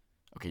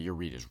 Okay, your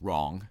read is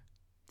wrong.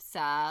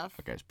 Seth.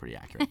 Okay, it's pretty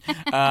accurate.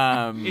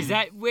 Is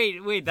that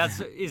wait?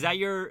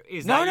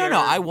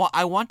 No.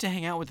 I want to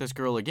hang out with this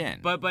girl again.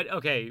 But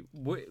okay,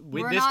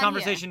 this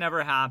conversation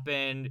never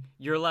happened.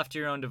 You're left to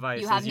your own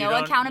devices. You have no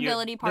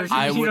accountability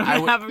partner. You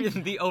don't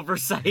have the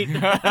oversight.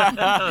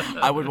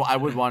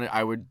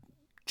 I would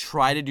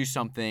try to do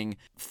something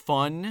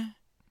fun,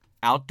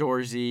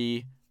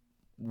 outdoorsy,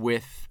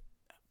 with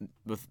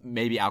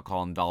maybe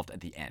alcohol involved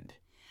at the end.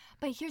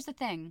 But here's the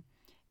thing.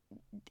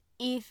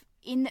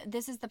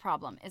 This is the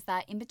problem, is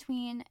that in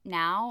between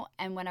now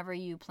and whenever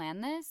you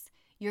plan this,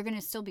 you're going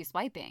to still be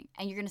swiping,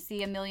 and you're going to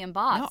see a million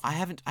bots. No, I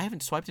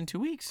haven't swiped in 2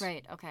 weeks.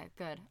 Great, okay,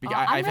 good.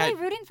 I'm really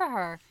rooting for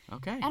her.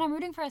 Okay. And I'm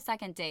rooting for a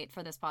second date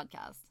for this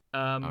podcast.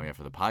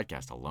 For the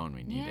podcast alone,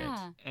 we need it.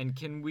 And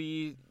can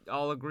we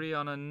all agree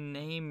on a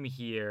name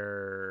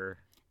here?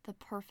 The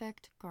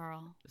perfect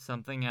girl.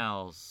 Something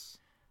else.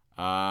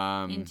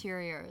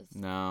 Interiors.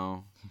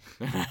 No.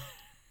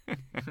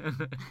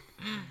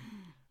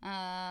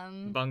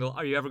 Bungalow.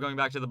 Are you ever going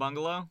back to the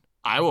bungalow?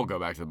 I will go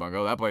back to the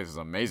bungalow. That place is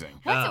amazing.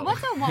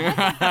 What's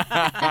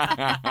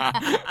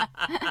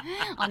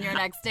on your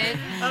next date?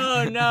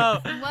 Oh no!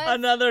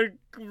 Another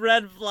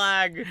red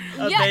flag,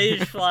 a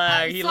beige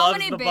flag. He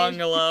loves the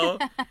bungalow.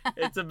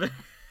 It's a.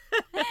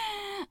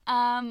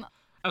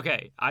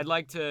 Okay, I'd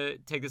like to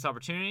take this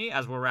opportunity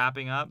as we're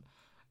wrapping up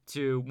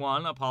to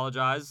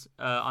apologize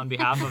on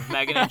behalf of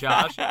Megan and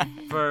Josh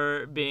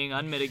for being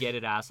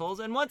unmitigated assholes,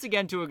 and once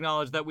again to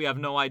acknowledge that we have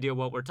no idea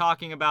what we're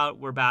talking about,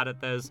 we're bad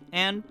at this,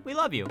 and we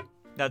love you.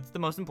 That's the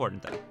most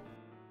important thing.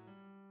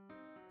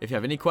 If you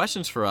have any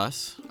questions for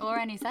us, or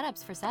any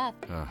setups for Seth,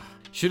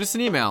 shoot us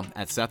an email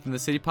at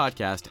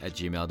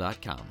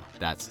sethinthecitypodcast@gmail.com.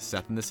 That's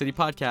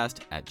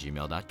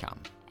sethinthecitypodcast@gmail.com.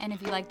 And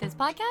if you like this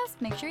podcast,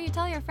 make sure you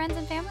tell your friends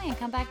and family and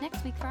come back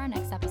next week for our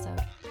next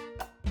episode.